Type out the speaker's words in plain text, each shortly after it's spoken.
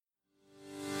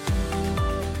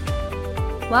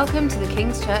Welcome to the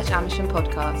King's Church Amersham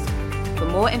podcast. For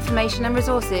more information and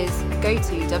resources, go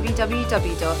to www.kca.church.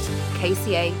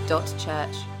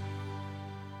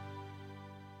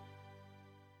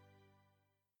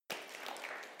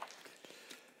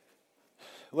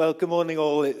 Well, good morning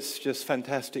all. It's just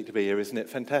fantastic to be here, isn't it?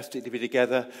 Fantastic to be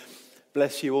together.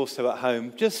 Bless you also at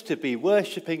home, just to be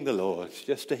worshipping the Lord,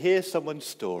 just to hear someone's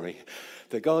story,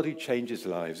 the God who changes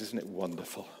lives. Isn't it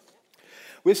wonderful?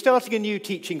 We're starting a new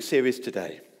teaching series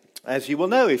today. As you will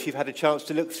know, if you've had a chance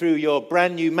to look through your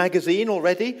brand new magazine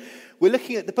already, we're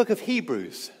looking at the book of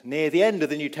Hebrews, near the end of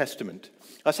the New Testament.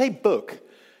 I say book.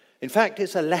 In fact,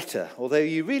 it's a letter, although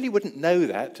you really wouldn't know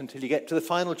that until you get to the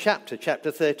final chapter,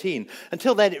 chapter 13.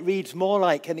 Until then, it reads more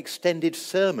like an extended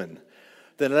sermon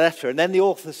than a letter. And then the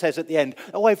author says at the end,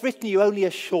 "Oh, I've written you only a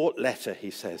short letter,"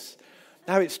 he says.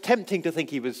 Now, it's tempting to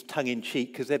think he was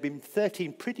tongue-in-cheek because there have been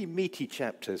 13 pretty meaty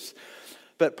chapters,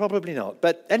 but probably not.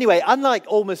 But anyway, unlike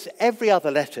almost every other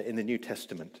letter in the New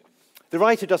Testament, the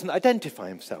writer doesn't identify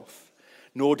himself,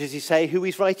 nor does he say who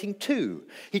he's writing to.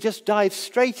 He just dives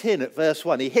straight in at verse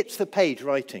 1. He hits the page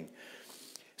writing.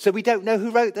 So we don't know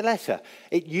who wrote the letter.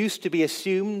 It used to be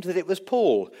assumed that it was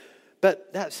Paul,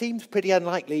 but that seems pretty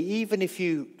unlikely, even if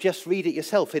you just read it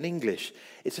yourself in English.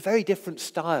 It's a very different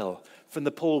style from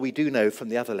the Paul we do know from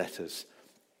the other letters.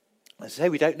 As I say,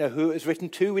 we don't know who it was written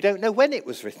to. We don't know when it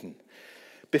was written.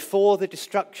 Before the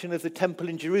destruction of the temple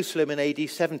in Jerusalem in AD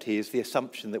 70 is the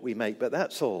assumption that we make, but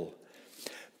that's all.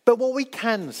 But what we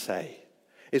can say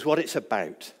is what it's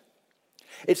about.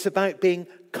 It's about being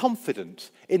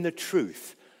confident in the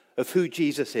truth of who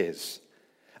Jesus is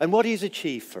and what he's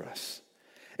achieved for us.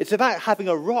 It's about having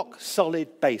a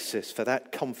rock-solid basis for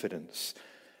that confidence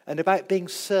and about being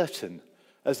certain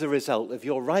as a result of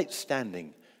your right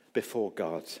standing before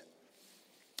God.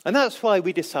 And that's why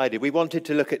we decided we wanted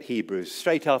to look at Hebrews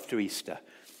straight after Easter.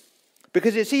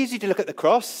 Because it's easy to look at the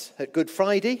cross at Good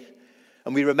Friday,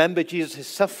 and we remember Jesus'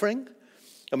 suffering,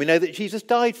 and we know that Jesus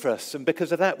died for us, and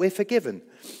because of that we're forgiven.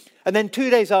 And then 2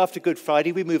 days after Good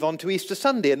Friday, we move on to Easter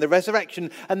Sunday and the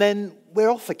resurrection, and then we're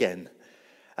off again.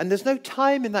 And there's no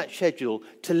time in that schedule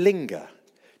to linger,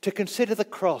 to consider the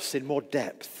cross in more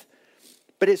depth.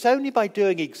 But it's only by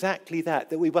doing exactly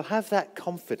that we will have that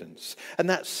confidence and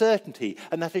that certainty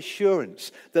and that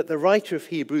assurance that the writer of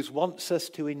Hebrews wants us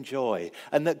to enjoy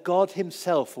and that God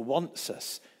himself wants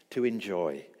us to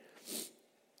enjoy.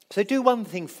 So do one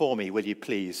thing for me, will you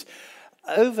please?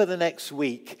 Over the next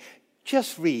week,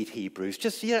 just read Hebrews.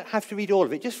 You don't have to read all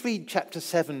of it. Just read chapter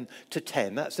 7 to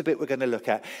 10. That's the bit we're going to look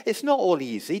at. It's not all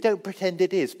easy. Don't pretend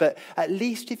it is. But at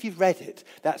least if you've read it,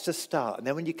 that's a start. And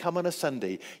then when you come on a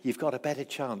Sunday, you've got a better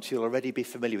chance. You'll already be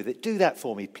familiar with it. Do that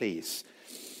for me, please.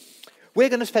 We're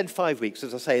going to spend 5 weeks,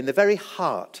 as I say, in the very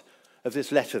heart of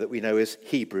this letter that we know as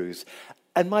Hebrews.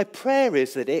 And my prayer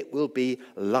is that it will be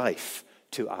life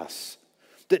to us.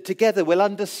 That together we'll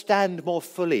understand more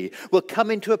fully. We'll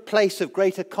come into a place of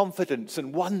greater confidence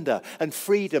and wonder and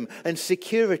freedom and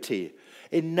security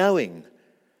in knowing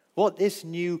what this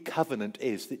new covenant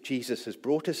is that Jesus has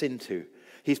brought us into.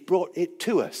 He's brought it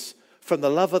to us from the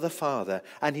love of the Father,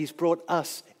 and he's brought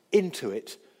us into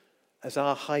it as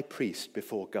our high priest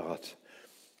before God.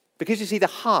 Because you see, the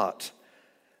heart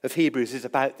of Hebrews is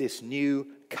about this new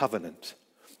covenant.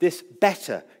 This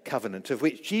better covenant of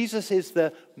which Jesus is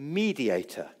the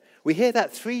mediator. We hear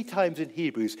that 3 times in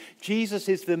Hebrews. Jesus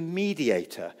is the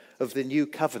mediator of the new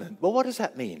covenant. Well, what does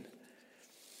that mean?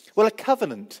 Well, a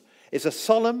covenant is a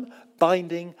solemn,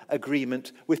 binding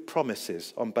agreement with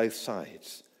promises on both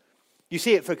sides. You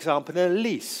see it, for example, in a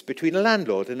lease between a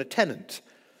landlord and a tenant.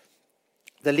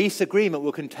 The lease agreement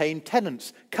will contain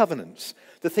tenants' covenants,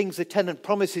 the things the tenant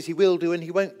promises he will do and he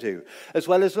won't do, as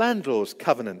well as landlord's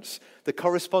covenants, the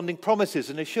corresponding promises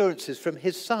and assurances from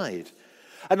his side.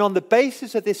 And on the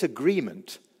basis of this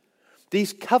agreement,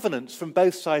 these covenants from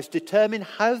both sides determine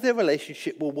how their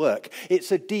relationship will work.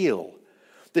 It's a deal.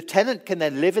 The tenant can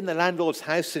then live in the landlord's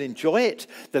house and enjoy it.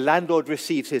 The landlord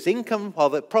receives his income while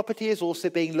the property is also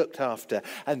being looked after.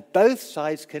 And both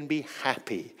sides can be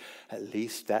happy. At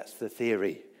least that's the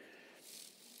theory.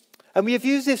 And we have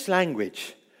used this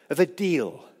language of a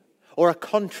deal or a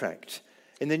contract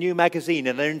in the new magazine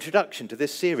in our introduction to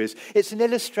this series. It's an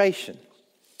illustration.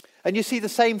 And you see the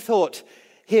same thought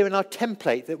here in our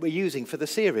template that we're using for the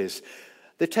series.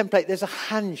 The template, there's a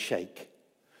handshake.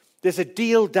 There's a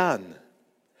deal done.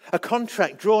 A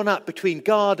contract drawn up between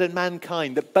God and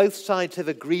mankind that both sides have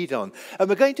agreed on. And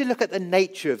we're going to look at the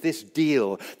nature of this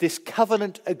deal, this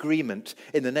covenant agreement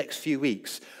in the next few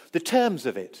weeks. The terms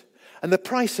of it and the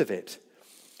price of it.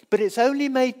 But it's only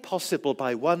made possible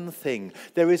by one thing.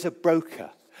 There is a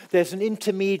broker, There's an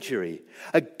intermediary,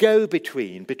 a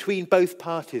go-between between both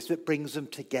parties that brings them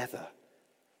together.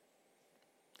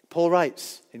 Paul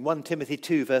writes in 1 Timothy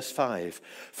 2 verse 5,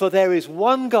 "For there is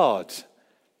one God,"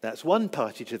 that's one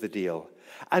party to the deal,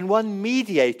 "and one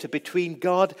mediator between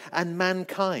God and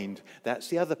mankind," that's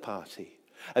the other party.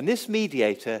 And this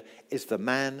mediator is the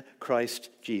man Christ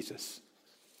Jesus.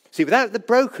 See, without the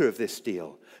broker of this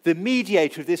deal, the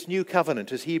mediator of this new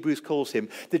covenant, as Hebrews calls him,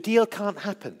 the deal can't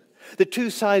happen. The two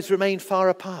sides remain far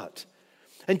apart.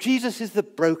 And Jesus is the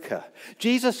broker.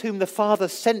 Jesus whom the Father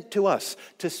sent to us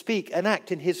to speak and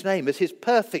act in his name as his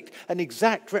perfect and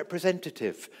exact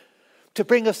representative, to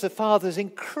bring us the Father's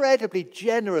incredibly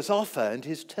generous offer and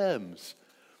his terms.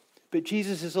 But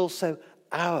Jesus is also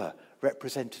our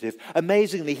representative.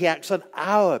 Amazingly, he acts on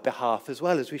our behalf as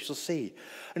well, as we shall see.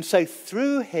 And so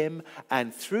through him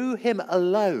and through him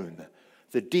alone,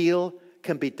 the deal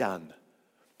can be done.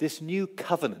 This new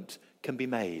covenant can be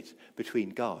made between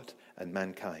God and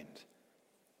mankind.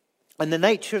 And the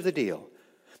nature of the deal,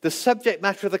 the subject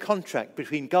matter of the contract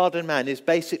between God and man, is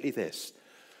basically this.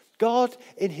 God,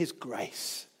 in his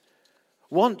grace,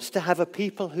 wants to have a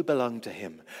people who belong to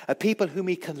him, a people whom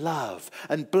he can love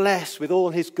and bless with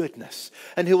all his goodness,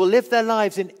 and who will live their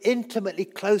lives in intimately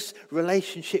close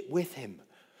relationship with him,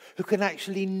 who can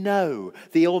actually know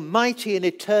the almighty and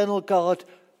eternal God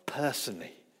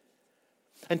personally.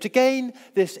 And to gain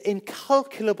this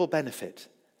incalculable benefit,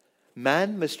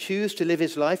 man must choose to live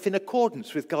his life in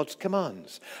accordance with God's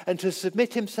commands and to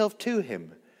submit himself to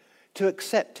him, to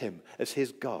accept him as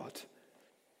his God.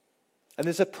 And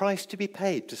there's a price to be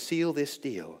paid to seal this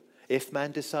deal if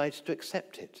man decides to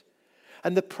accept it.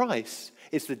 And the price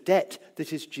is the debt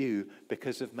that is due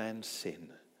because of man's sin.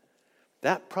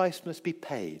 That price must be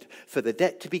paid for the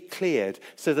debt to be cleared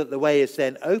so that the way is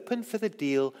then open for the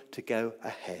deal to go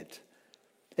ahead.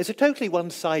 It's a totally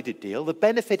one-sided deal. The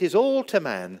benefit is all to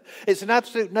man. It's an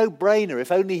absolute no-brainer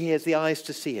if only he has the eyes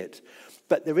to see it.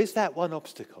 But there is that one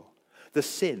obstacle, the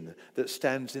sin that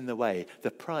stands in the way,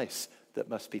 the price that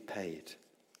must be paid.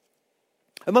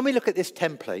 And when we look at this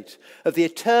template of the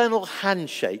eternal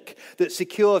handshake that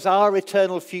secures our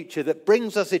eternal future, that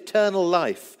brings us eternal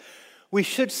life, we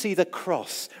should see the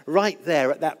cross right there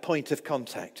at that point of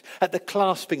contact, at the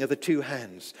clasping of the two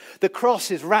hands. The cross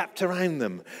is wrapped around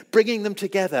them, bringing them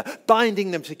together,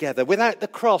 binding them together. Without the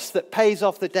cross that pays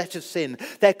off the debt of sin,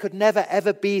 there could never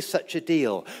ever be such a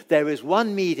deal. There is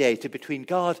one mediator between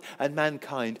God and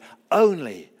mankind,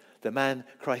 only the man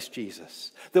Christ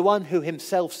Jesus, the one who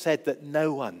himself said that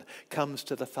no one comes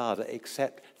to the Father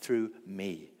except through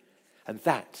me. And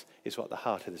that is what the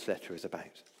heart of this letter is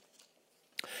about.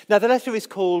 Now, the letter is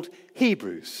called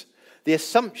Hebrews. The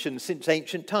assumption since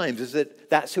ancient times is that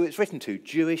that's who it's written to,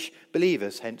 Jewish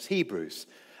believers, hence Hebrews.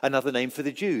 Another name for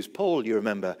the Jews. Paul, you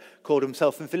remember, called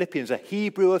himself in Philippians a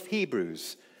Hebrew of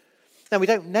Hebrews. Now, we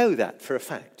don't know that for a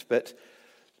fact, but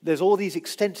there's all these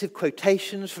extensive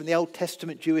quotations from the Old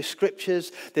Testament Jewish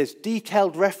scriptures. There's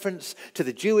detailed reference to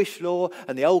the Jewish law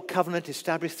and the Old Covenant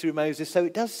established through Moses, so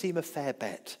it does seem a fair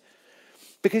bet.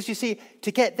 Because you see,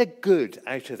 to get the good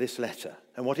out of this letter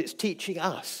and what it's teaching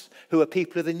us, who are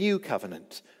people of the new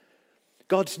covenant,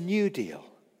 God's new deal,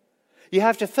 you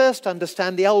have to first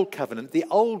understand the old covenant, the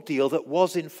old deal that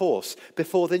was in force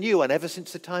before the new one, ever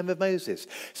since the time of Moses.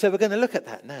 So we're going to look at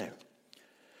that now.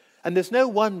 And there's no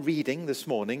one reading this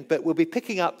morning, but we'll be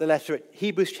picking up the letter at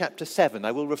Hebrews chapter 7.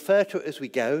 I will refer to it as we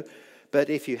go, but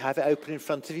if you have it open in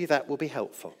front of you, that will be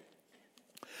helpful.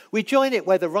 We join it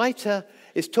where the writer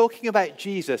is talking about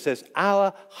Jesus as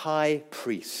our high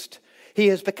priest. He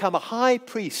has become a high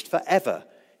priest forever,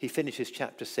 he finishes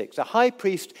chapter 6, a high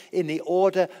priest in the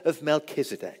order of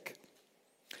Melchizedek.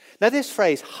 Now this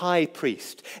phrase, high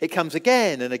priest, it comes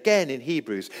again and again in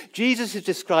Hebrews. Jesus is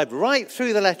described right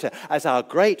through the letter as our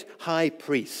great high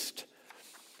priest.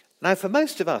 Now for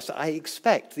most of us, I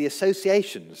expect the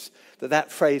associations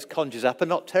that phrase conjures up are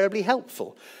not terribly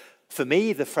helpful. For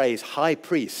me, the phrase high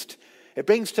priest, it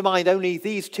brings to mind only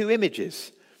these two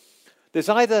images. There's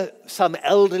either some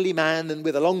elderly man and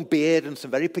with a long beard and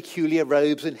some very peculiar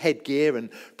robes and headgear and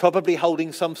probably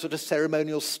holding some sort of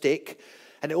ceremonial stick,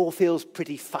 and it all feels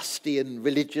pretty fusty and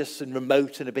religious and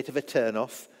remote and a bit of a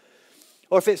turn-off.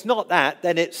 Or if it's not that,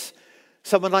 then it's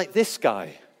someone like this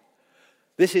guy.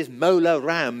 This is Mola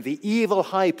Ram, the evil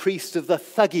high priest of the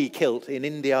Thuggee kilt in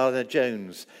Indiana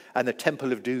Jones and the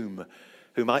Temple of Doom,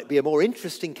 who might be a more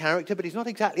interesting character, but he's not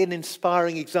exactly an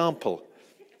inspiring example.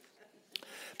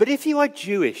 But if you are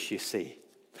Jewish, you see,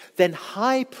 then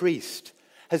high priest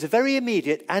has a very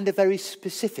immediate and a very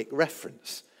specific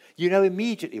reference. You know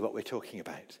immediately what we're talking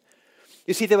about.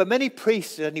 You see, there were many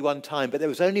priests at any one time, but there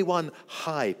was only one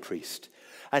high priest.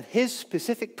 And his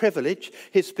specific privilege,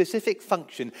 his specific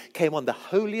function came on the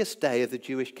holiest day of the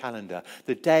Jewish calendar,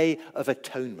 the Day of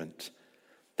Atonement.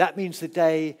 That means the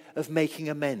day of making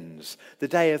amends, the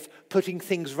day of putting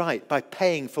things right by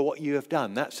paying for what you have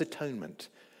done. That's atonement.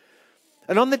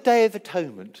 And on the Day of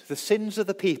Atonement, the sins of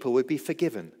the people would be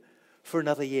forgiven for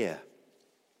another year.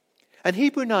 And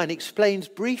Hebrew 9 explains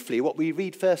briefly what we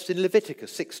read first in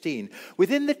Leviticus 16.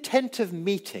 Within the tent of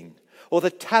meeting, or the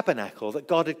tabernacle that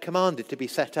God had commanded to be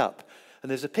set up,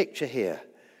 and there's a picture here,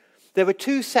 there were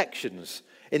two sections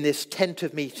in this tent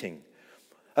of meeting.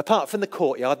 Apart from the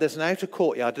courtyard, there's an outer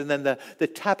courtyard, and then the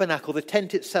tabernacle, the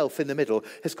tent itself in the middle,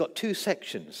 has got two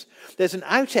sections. There's an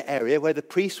outer area where the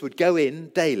priest would go in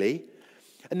daily,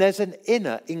 and there's an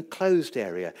inner enclosed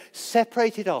area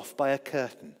separated off by a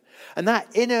curtain. And that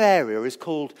inner area is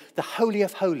called the Holy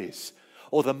of Holies,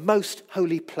 or the Most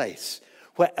Holy Place,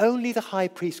 where only the high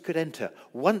priest could enter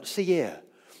once a year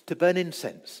to burn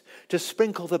incense, to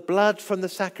sprinkle the blood from the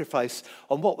sacrifice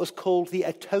on what was called the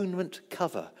atonement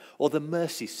cover, or the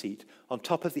mercy seat on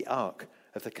top of the Ark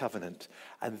of the Covenant.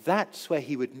 And that's where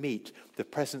he would meet the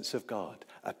presence of God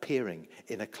appearing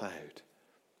in a cloud.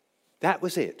 That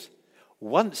was it.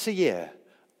 Once a year,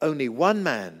 only one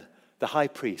man, the high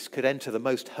priest, could enter the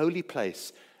most holy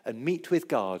place and meet with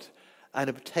God and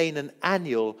obtain an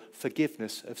annual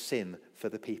forgiveness of sin for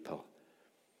the people.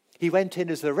 He went in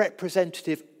as the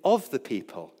representative of the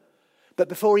people. But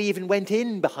before he even went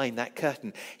in behind that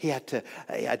curtain, he had to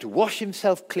wash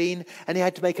himself clean, and he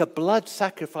had to make a blood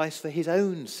sacrifice for his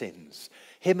own sins,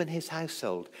 him and his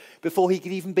household, before he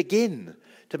could even begin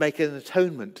to make an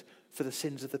atonement for the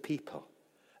sins of the people.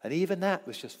 And even that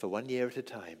was just for 1 year at a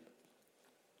time.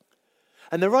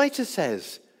 And the writer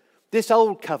says, this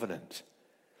old covenant,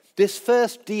 this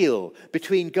first deal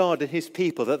between God and his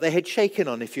people that they had shaken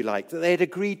on, if you like, that they had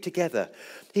agreed together,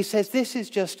 he says this is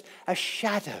just a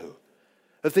shadow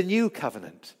of the new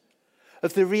covenant,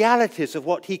 of the realities of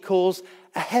what he calls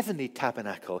a heavenly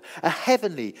tabernacle, a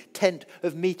heavenly tent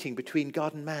of meeting between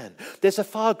God and man. There's a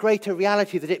far greater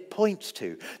reality that it points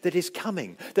to, that is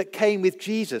coming, that came with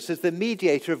Jesus as the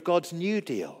mediator of God's new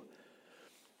deal.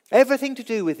 Everything to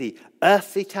do with the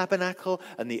earthly tabernacle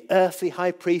and the earthly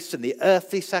high priests and the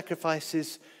earthly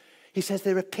sacrifices, he says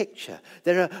they're a picture,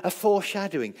 they're a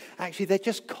foreshadowing. Actually, they're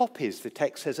just copies, the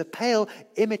text says, a pale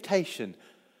imitation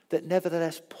that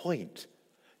nevertheless point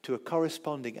to a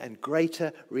corresponding and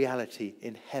greater reality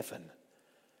in heaven.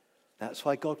 That's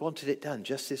why God wanted it done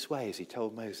just this way, as he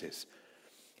told Moses.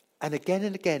 And again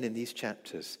in these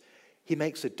chapters, he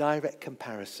makes a direct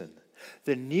comparison.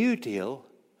 The new deal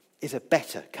is a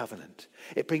better covenant.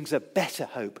 It brings a better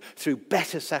hope through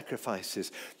better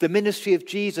sacrifices. The ministry of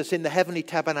Jesus in the heavenly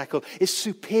tabernacle is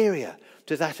superior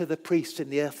to that of the priest in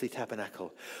the earthly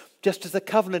tabernacle. Just as the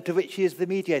covenant of which he is the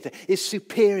mediator is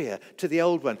superior to the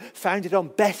old one, founded on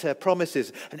better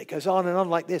promises. And it goes on and on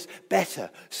like this. Better,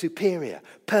 superior,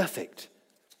 perfect.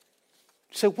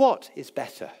 So what is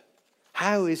better?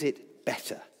 How is it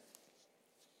better?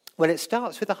 Well, it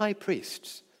starts with the high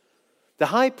priests. The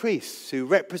high priests who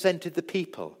represented the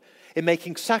people in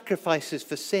making sacrifices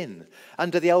for sin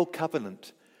under the old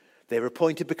covenant. They were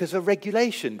appointed because of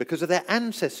regulation, because of their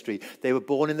ancestry. They were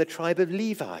born in the tribe of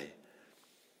Levi.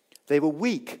 They were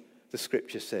weak, the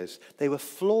scripture says. They were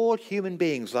flawed human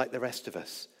beings like the rest of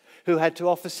us, who had to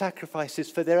offer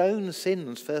sacrifices for their own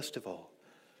sins first of all.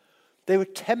 They were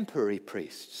temporary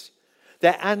priests.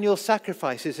 Their annual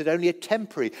sacrifices had only a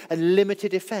temporary and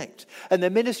limited effect. And their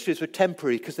ministries were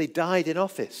temporary because they died in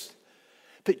office.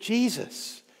 But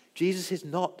Jesus is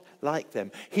not like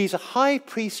them. He's a high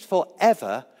priest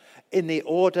forever in the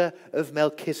order of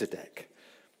Melchizedek.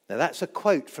 Now that's a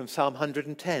quote from Psalm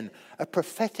 110, a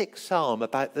prophetic psalm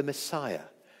about the Messiah.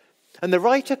 And the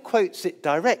writer quotes it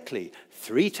directly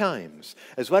 3 times,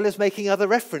 as well as making other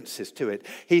references to it.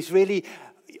 He's really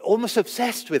almost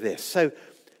obsessed with this. So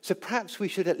perhaps we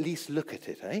should at least look at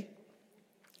it, eh?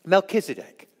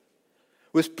 Melchizedek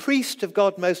was priest of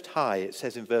God Most High, it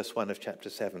says in verse 1 of chapter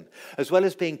 7, as well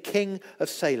as being king of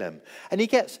Salem. And he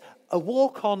gets a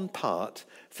walk-on part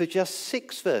for just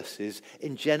 6 verses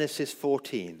in Genesis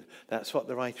 14. That's what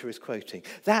the writer is quoting.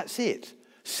 That's it.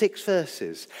 6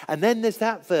 verses. And then there's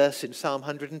that verse in Psalm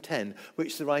 110,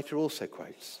 which the writer also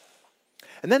quotes.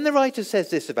 And then the writer says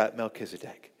this about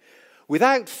Melchizedek.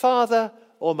 Without father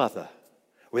or mother,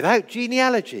 without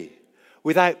genealogy,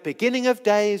 without beginning of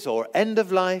days or end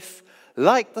of life,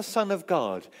 like the Son of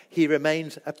God, he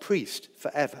remains a priest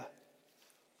forever.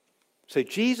 So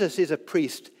Jesus is a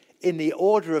priest in the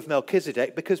order of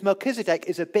Melchizedek because Melchizedek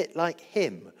is a bit like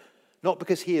him, not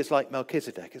because he is like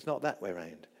Melchizedek. It's not that way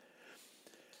around.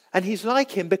 And he's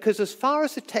like him because as far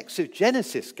as the text of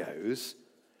Genesis goes,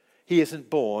 he isn't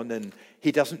born and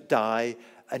he doesn't die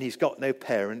and he's got no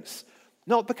parents.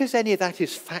 Not because any of that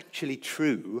is factually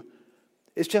true.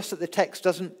 It's just that the text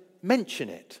doesn't mention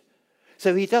it.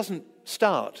 So he doesn't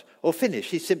start or finish.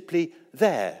 He's simply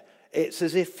there. It's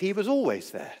as if he was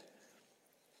always there.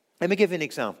 Let me give you an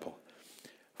example.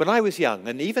 When I was young,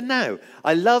 and even now,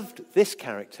 I loved this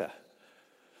character.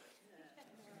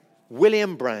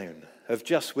 William Brown of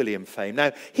Just William fame.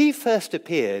 Now, he first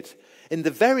appeared in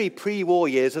the very pre-war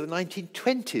years of the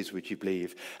 1920s, would you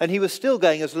believe? And he was still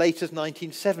going as late as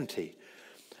 1970.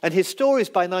 And his stories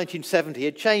by 1970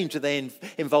 had changed, and they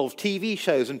involved TV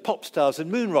shows and pop stars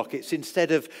and moon rockets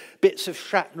instead of bits of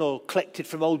shrapnel collected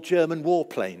from old German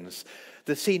warplanes.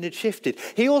 The scene had shifted.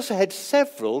 He also had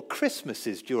several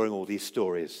Christmases during all these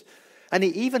stories. And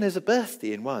he even has a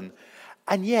birthday in one.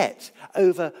 And yet,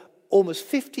 over almost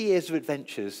 50 years of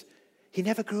adventures, he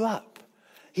never grew up.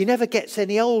 He never gets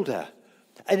any older.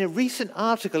 In a recent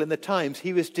article in the Times,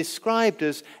 he was described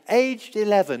as aged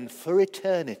 11 for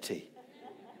eternity.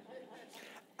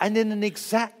 And in an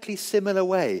exactly similar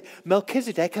way,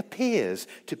 Melchizedek appears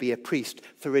to be a priest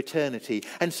for eternity.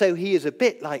 And so he is a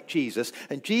bit like Jesus,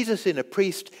 and Jesus is a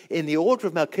priest in the order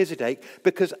of Melchizedek,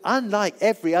 because unlike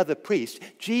every other priest,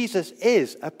 Jesus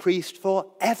is a priest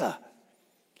forever.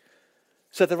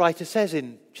 So the writer says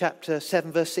in chapter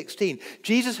 7, verse 16,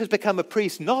 Jesus has become a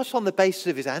priest not on the basis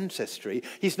of his ancestry.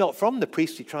 He's not from the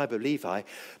priestly tribe of Levi,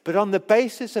 but on the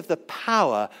basis of the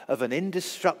power of an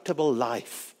indestructible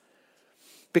life.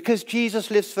 Because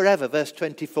Jesus lives forever, verse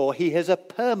 24, he has a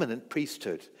permanent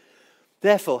priesthood.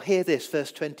 Therefore, hear this,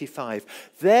 verse 25.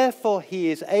 Therefore, he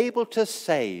is able to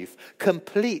save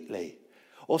completely,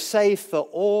 or save for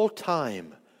all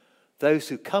time, those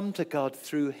who come to God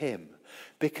through him,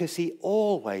 because he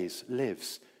always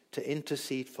lives to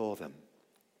intercede for them.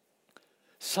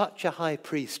 Such a high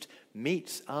priest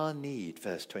meets our need,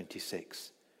 verse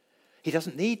 26. He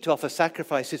doesn't need to offer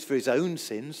sacrifices for his own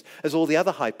sins, as all the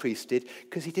other high priests did,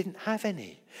 because he didn't have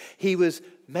any. He was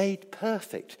made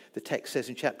perfect, the text says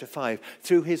in chapter 5,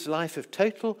 through his life of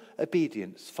total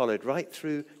obedience, followed right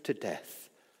through to death.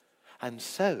 And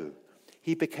so,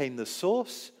 he became the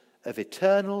source of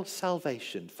eternal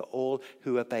salvation for all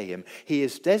who obey him. He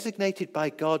is designated by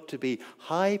God to be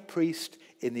high priest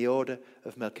in the order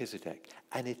of Melchizedek,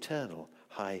 an eternal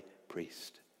high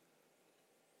priest.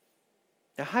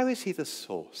 Now, how is he the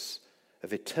source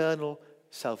of eternal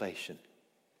salvation?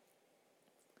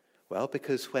 Well,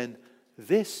 because when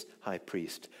this high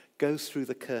priest goes through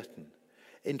the curtain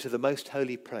into the most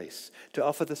holy place to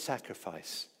offer the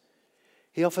sacrifice,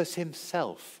 he offers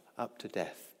himself up to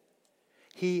death.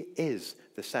 He is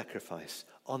the sacrifice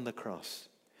on the cross.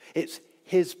 It's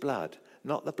his blood,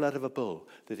 not the blood of a bull,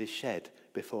 that is shed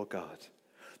before God.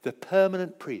 The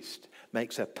permanent priest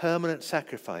makes a permanent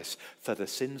sacrifice for the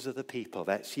sins of the people.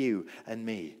 That's you and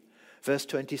me. Verse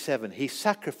 27, he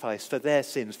sacrificed for their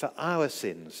sins, for our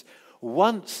sins,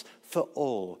 once for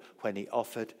all when he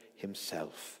offered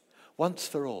himself. Once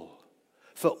for all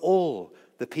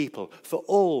the people, for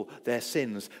all their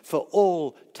sins, for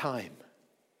all time.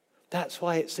 That's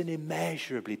why it's an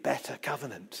immeasurably better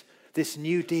covenant, this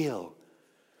new deal.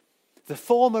 The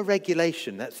former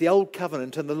regulation, that's the old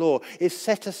covenant and the law, is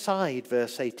set aside,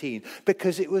 verse 18,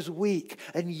 because it was weak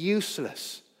and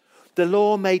useless. The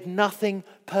law made nothing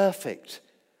perfect.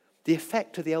 The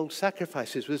effect of the old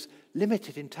sacrifices was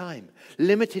limited in time,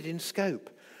 limited in scope.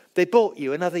 They bought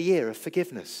you another year of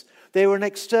forgiveness. They were an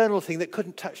external thing that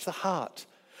couldn't touch the heart.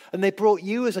 And they brought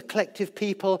you as a collective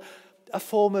people a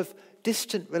form of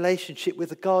distant relationship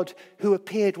with a God who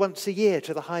appeared once a year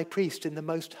to the high priest in the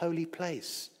most holy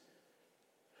place.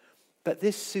 But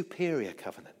this superior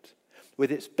covenant,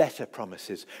 with its better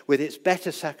promises, with its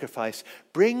better sacrifice,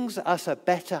 brings us a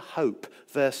better hope,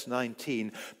 verse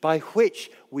 19, by which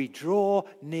we draw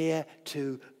near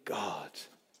to God.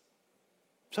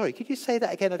 Sorry, could you say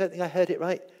that again? I don't think I heard it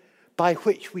right. By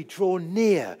which we draw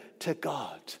near to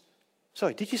God.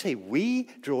 Sorry, did you say we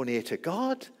draw near to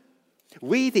God?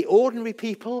 We, the ordinary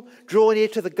people, draw near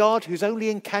to the God who's only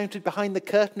encountered behind the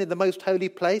curtain in the most holy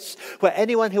place, where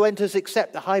anyone who enters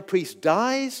except the high priest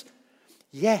dies?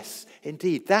 Yes,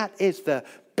 indeed, that is the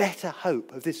better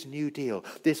hope of this new deal,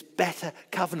 this better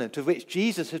covenant of which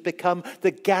Jesus has become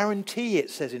the guarantee, it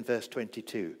says in verse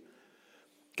 22.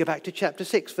 Go back to chapter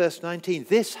 6, verse 19.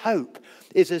 This hope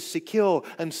is as secure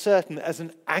and certain as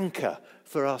an anchor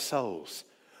for our souls.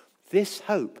 This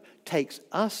hope takes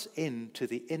us into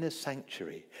the inner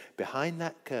sanctuary behind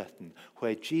that curtain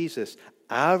where Jesus,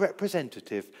 our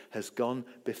representative, has gone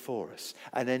before us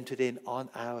and entered in on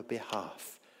our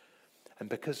behalf. And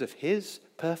because of his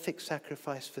perfect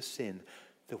sacrifice for sin,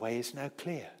 the way is now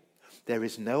clear. There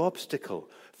is no obstacle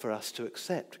for us to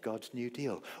accept God's new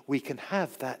deal. We can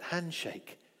have that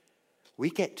handshake.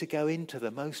 We get to go into the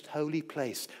most holy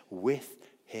place with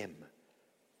him.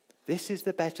 This is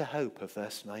the better hope of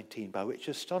verse 19, by which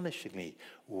astonishingly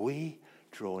we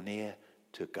draw near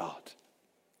to God.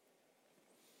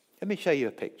 Let me show you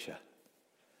a picture.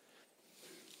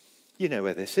 You know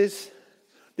where this is.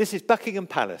 This is Buckingham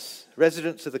Palace,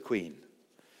 residence of the Queen.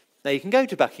 Now you can go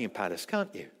to Buckingham Palace,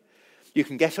 can't you? You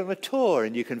can get on a tour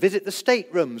and you can visit the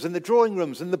staterooms and the drawing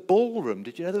rooms and the ballroom.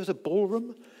 Did you know there was a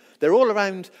ballroom? They're all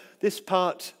around this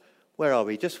part. Where are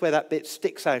we? Just where that bit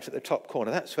sticks out at the top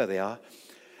corner. That's where they are.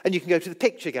 And you can go to the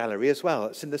picture gallery as well.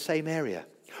 It's in the same area.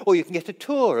 Or you can get a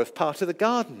tour of part of the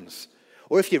gardens.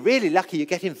 Or if you're really lucky, you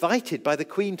get invited by the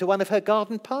Queen to one of her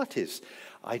garden parties.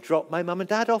 I dropped my mum and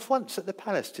dad off once at the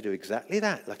palace to do exactly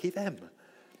that. Lucky them.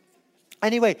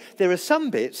 Anyway, there are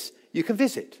some bits you can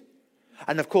visit.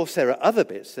 And of course, there are other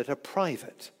bits that are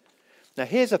private. Now,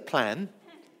 here's a plan.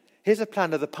 Here's a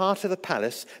plan of the part of the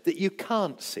palace that you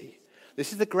can't see.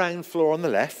 This is the ground floor on the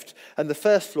left, and the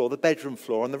first floor, the bedroom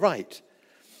floor, on the right.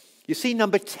 You see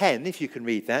number 10, if you can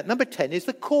read that. Number 10 is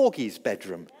the corgi's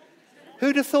bedroom.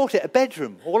 Who'd have thought it? A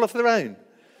bedroom, all of their own.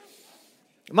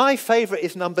 My favourite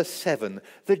is number 7,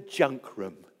 the junk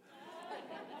room.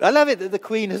 I love it that the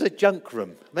Queen has a junk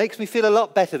room. Makes me feel a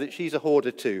lot better that she's a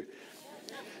hoarder too.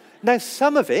 Now,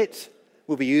 some of it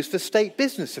will be used for state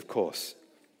business, of course.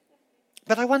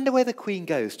 But I wonder where the Queen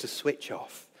goes to switch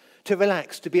off, to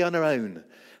relax, to be on her own,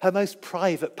 her most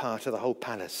private part of the whole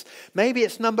palace. Maybe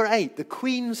it's number 8, the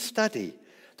Queen's study,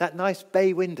 that nice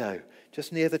bay window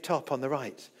just near the top on the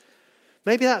right.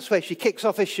 Maybe that's where she kicks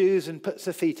off her shoes and puts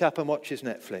her feet up and watches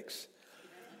Netflix.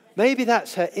 Maybe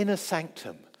that's her inner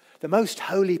sanctum, the most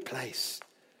holy place.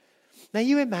 Now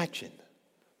you imagine,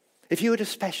 if you had a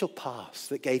special pass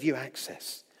that gave you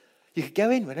access, you could go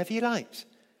in whenever you liked.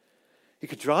 You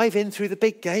could drive in through the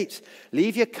big gate,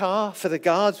 leave your car for the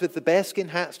guards with the bearskin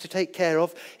hats to take care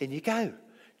of. In you go.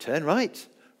 Turn right,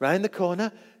 round the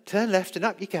corner, turn left, and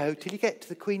up you go till you get to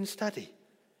the Queen's study.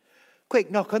 Quick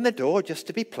knock on the door just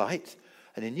to be polite,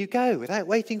 and in you go without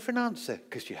waiting for an answer,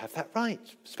 because you have that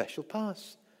right, special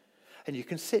pass. And you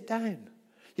can sit down.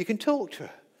 You can talk to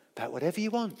her about whatever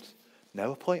you want.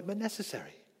 No appointment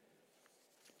necessary.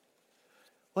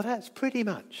 Well, that's pretty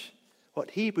much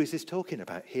what Hebrews is talking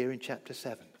about here in chapter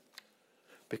 7.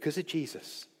 Because of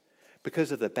Jesus,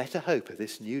 because of the better hope of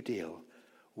this new deal,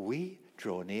 we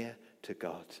draw near to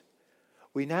God.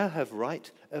 We now have right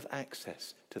of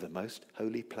access to the most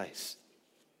holy place.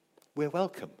 We're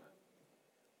welcome.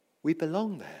 We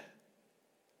belong there.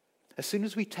 As soon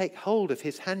as we take hold of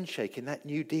his handshake in that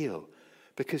new deal,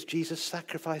 because Jesus'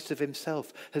 sacrifice of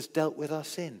himself has dealt with our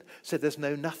sin. So there's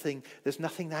nothing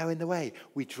now in the way.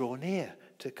 We draw near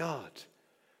to God,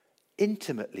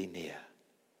 intimately near.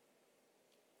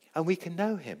 And we can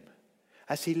know him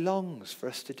as he longs for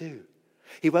us to do.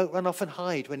 He won't run off and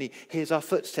hide when he hears our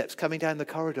footsteps coming down the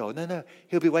corridor. No,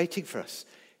 he'll be waiting for us.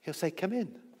 He'll say, come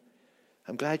in.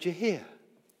 I'm glad you're here.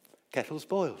 Kettle's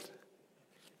boiled.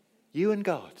 You and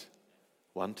God,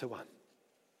 one to one.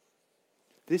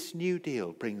 This new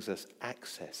deal brings us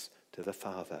access to the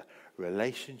Father,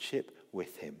 relationship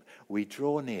with him. We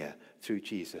draw near through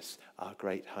Jesus, our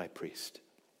great high priest.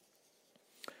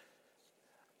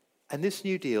 And this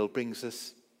new deal brings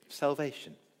us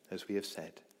salvation, as we have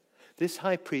said. This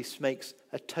high priest makes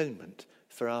atonement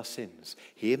for our sins.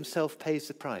 He himself pays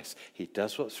the price. He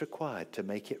does what's required to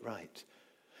make it right.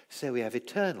 So we have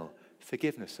eternal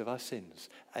forgiveness of our sins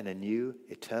and a new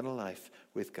eternal life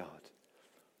with God.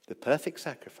 The perfect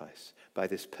sacrifice by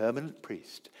this permanent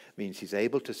priest means he's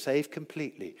able to save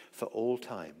completely for all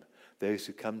time those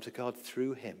who come to God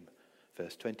through him.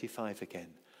 Verse 25 again.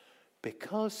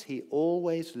 Because he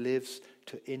always lives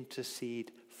to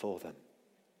intercede for them.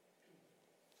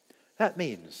 That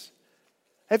means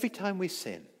every time we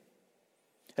sin,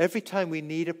 every time we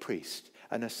need a priest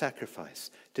and a sacrifice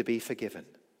to be forgiven,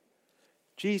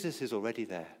 Jesus is already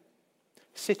there,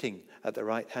 sitting at the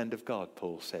right hand of God,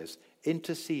 Paul says,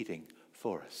 interceding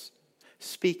for us,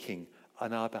 speaking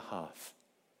on our behalf.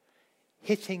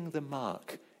 Hitting the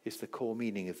mark is the core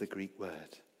meaning of the Greek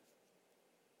word.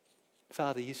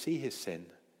 Father, you see his sin,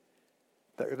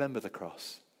 but remember the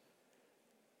cross.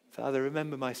 Father,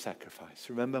 remember my sacrifice.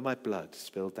 Remember my blood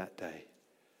spilled that day.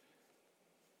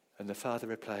 And the Father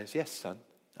replies, yes, son,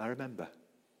 I remember.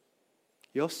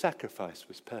 Your sacrifice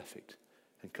was perfect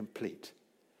and complete.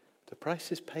 The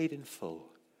price is paid in full.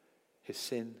 His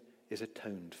sin is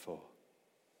atoned for.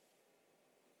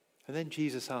 And then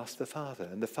Jesus asks the Father,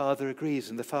 and the Father agrees,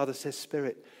 and the Father says,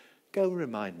 Spirit, go and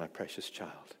remind my precious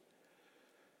child.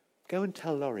 Go and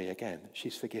tell Laurie again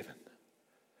she's forgiven.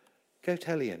 Go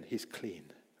tell Ian he's clean,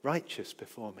 righteous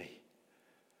before me.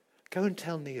 Go and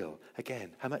tell Neil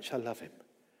again how much I love him.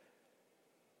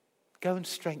 Go and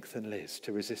strengthen Liz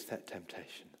to resist that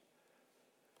temptation.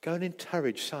 Go and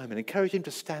encourage Simon. Encourage him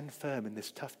to stand firm in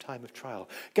this tough time of trial.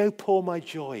 Go pour my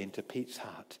joy into Pete's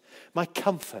heart, my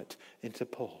comfort into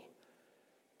Paul.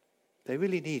 They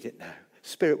really need it now.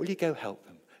 Spirit, will you go help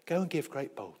them? Go and give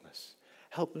great boldness.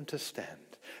 Help them to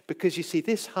stand. Because you see,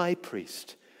 this high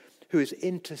priest who is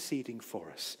interceding for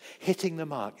us, hitting the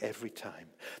mark every time.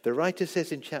 The writer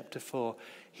says in chapter 4,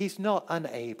 he's not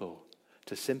unable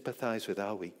to sympathize with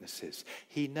our weaknesses.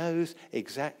 He knows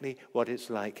exactly what it's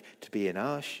like to be in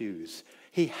our shoes.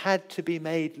 He had to be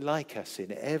made like us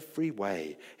in every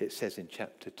way, it says in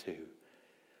chapter 2.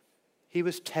 He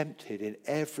was tempted in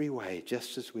every way,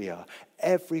 just as we are,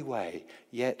 every way,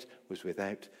 yet was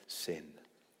without sin.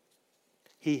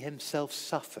 He himself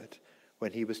suffered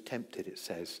when he was tempted, it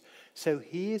says. So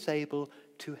he is able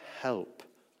to help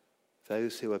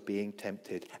those who are being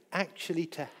tempted. Actually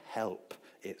to help,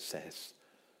 it says.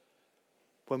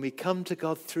 When we come to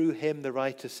God through him, the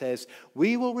writer says,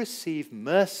 we will receive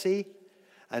mercy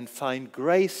and find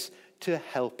grace to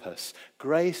help us.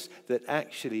 Grace that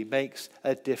actually makes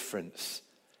a difference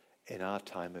in our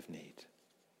time of need.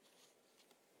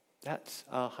 That's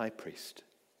our high priest.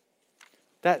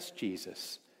 That's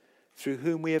Jesus, through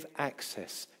whom we have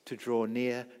access to draw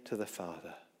near to the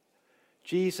Father.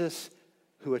 Jesus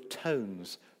who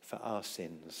atones for our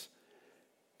sins.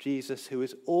 Jesus who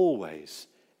is always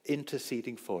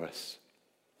interceding for us.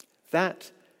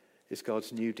 That is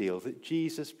God's new deal that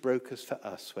Jesus brokers for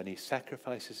us when he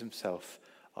sacrifices himself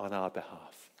on our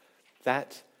behalf.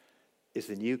 That is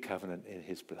the new covenant in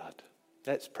his blood.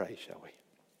 Let's pray, shall we?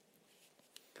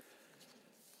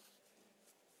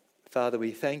 Father,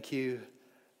 we thank you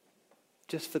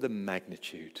just for the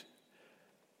magnitude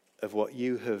of what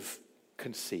you have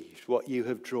conceived, what you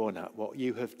have drawn up, what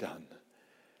you have done.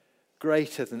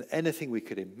 Greater than anything we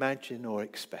could imagine or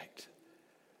expect.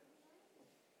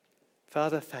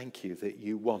 Father, thank you that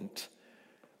you want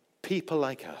people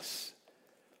like us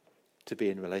to be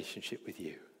in relationship with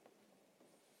you.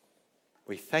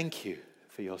 We thank you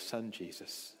for your Son,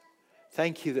 Jesus.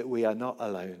 Thank you that we are not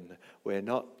alone. We're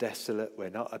not desolate. We're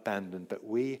not abandoned. But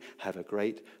we have a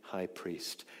great high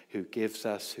priest who gives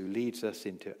us, who leads us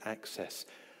into access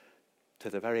to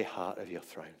the very heart of your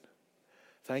throne.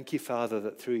 Thank you, Father,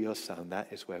 that through your Son,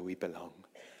 that is where we belong.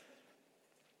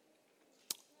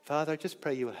 Father, I just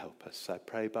pray you will help us. I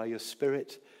pray by your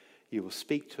Spirit you will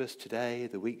speak to us today,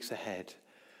 the weeks ahead.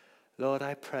 Lord,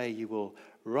 I pray you will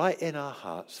write in our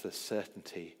hearts the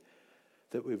certainty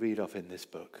that we read of in this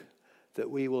book, that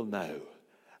we will know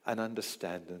and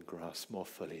understand and grasp more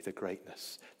fully the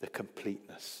greatness, the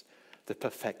completeness, the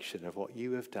perfection of what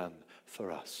you have done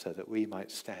for us so that we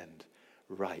might stand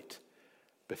right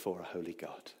before a holy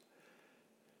God.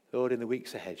 Lord, in the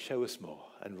weeks ahead, show us more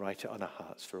and write it on our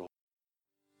hearts for all.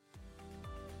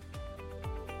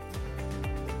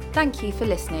 Thank you for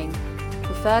listening.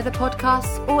 For further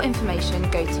podcasts or information,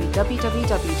 go to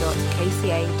www.kca.church.